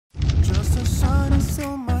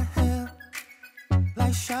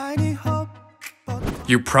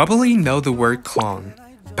You probably know the word clone,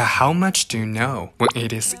 but how much do you know when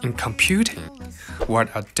it is in computing?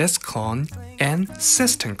 What are disk clone and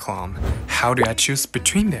system clone? How do I choose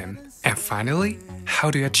between them? And finally, how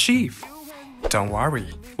do you achieve? Don't worry,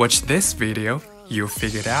 watch this video, you'll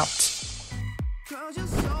figure it out.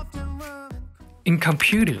 In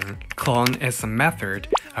computing, clone is a method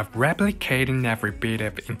of replicating every bit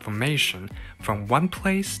of information from one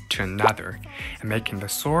place to another and making the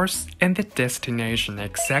source and the destination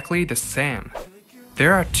exactly the same.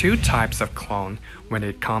 There are two types of clone when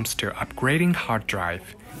it comes to upgrading hard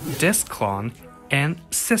drive: disk clone and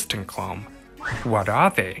system clone. What are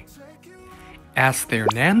they? As their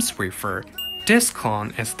names refer, disk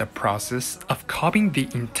clone is the process of copying the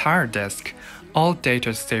entire disk. All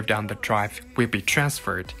data saved on the drive will be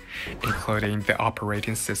transferred, including the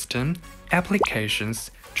operating system, applications,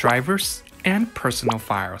 drivers, and personal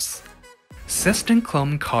files. System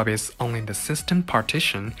clone copies only the system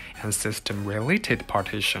partition and system-related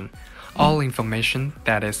partition. All information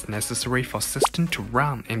that is necessary for system to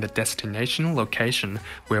run in the destination location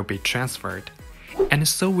will be transferred, and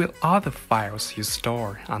so will all the files you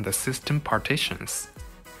store on the system partitions.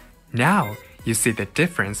 Now, you see the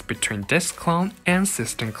difference between disk clone and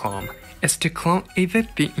system clone is to clone either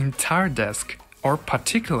the entire disk or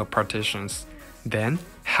particular partitions. Then,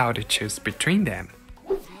 how to choose between them.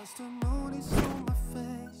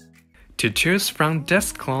 To choose from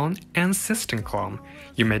disk clone and system clone,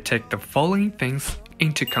 you may take the following things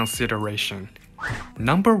into consideration.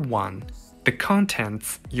 Number 1. The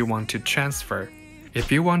contents you want to transfer.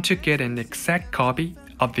 If you want to get an exact copy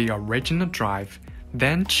of the original drive,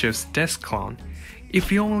 then choose disk clone.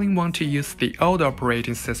 If you only want to use the old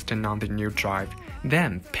operating system on the new drive,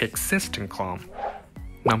 then pick system clone.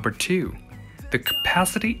 Number 2. The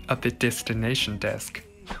capacity of the destination disk.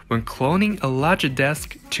 When cloning a larger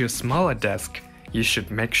disk to a smaller disk, you should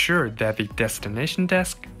make sure that the destination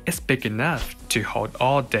disk is big enough to hold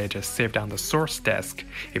all data saved on the source disk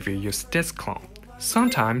if you use disk clone.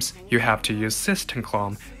 Sometimes you have to use system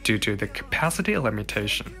clone due to the capacity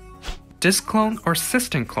limitation. Disk clone or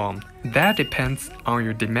system clone, that depends on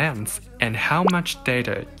your demands and how much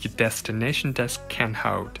data your destination disk can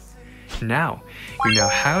hold. Now, you know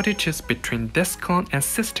how to choose between disk clone and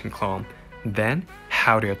system clone. Then,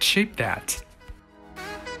 how to achieve that?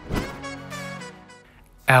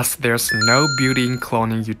 As there's no built-in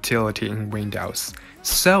cloning utility in Windows,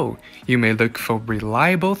 so you may look for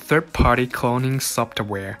reliable third-party cloning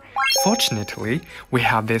software. Fortunately, we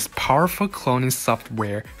have this powerful cloning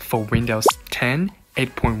software for Windows 10,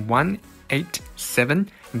 8.1, 8, 7,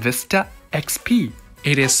 Vista, XP.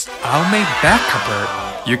 It is Almay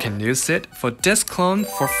Backuper. You can use it for disk clone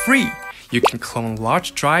for free. You can clone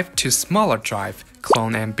large drive to smaller drive,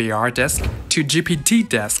 clone MBR disk to GPT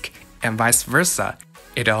disk, and vice versa.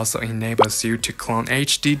 It also enables you to clone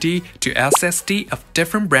HDD to SSD of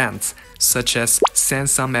different brands, such as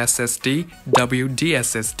Samsung SSD, WD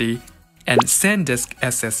SSD, and SanDisk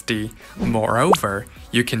SSD. Moreover,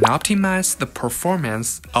 you can optimize the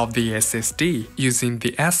performance of the SSD using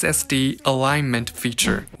the SSD alignment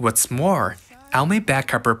feature. What's more, Almay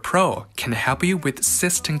Backuper Pro can help you with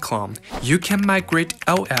system clone. You can migrate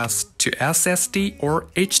OS to SSD or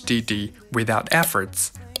HDD without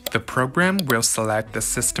efforts. The program will select the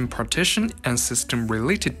system partition and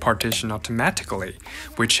system-related partition automatically,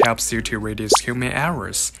 which helps you to reduce human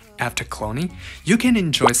errors. After cloning, you can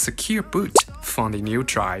enjoy secure boot from the new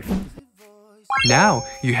drive. Now,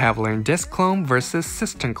 you have learned disk clone versus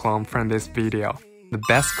system clone from this video. The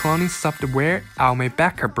best cloning software, Almay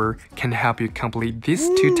Backuper, can help you complete these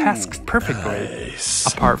two tasks perfectly. Nice.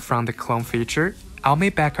 Apart from the clone feature,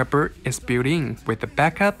 Almay Backuper is built in with the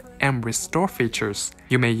backup and restore features.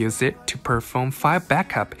 You may use it to perform file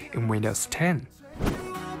backup in Windows 10.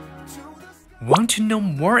 Want to know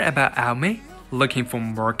more about Almay? Looking for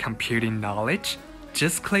more computing knowledge?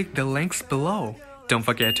 Just click the links below. Don't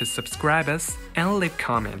forget to subscribe us and leave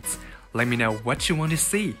comments. Let me know what you want to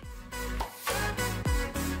see.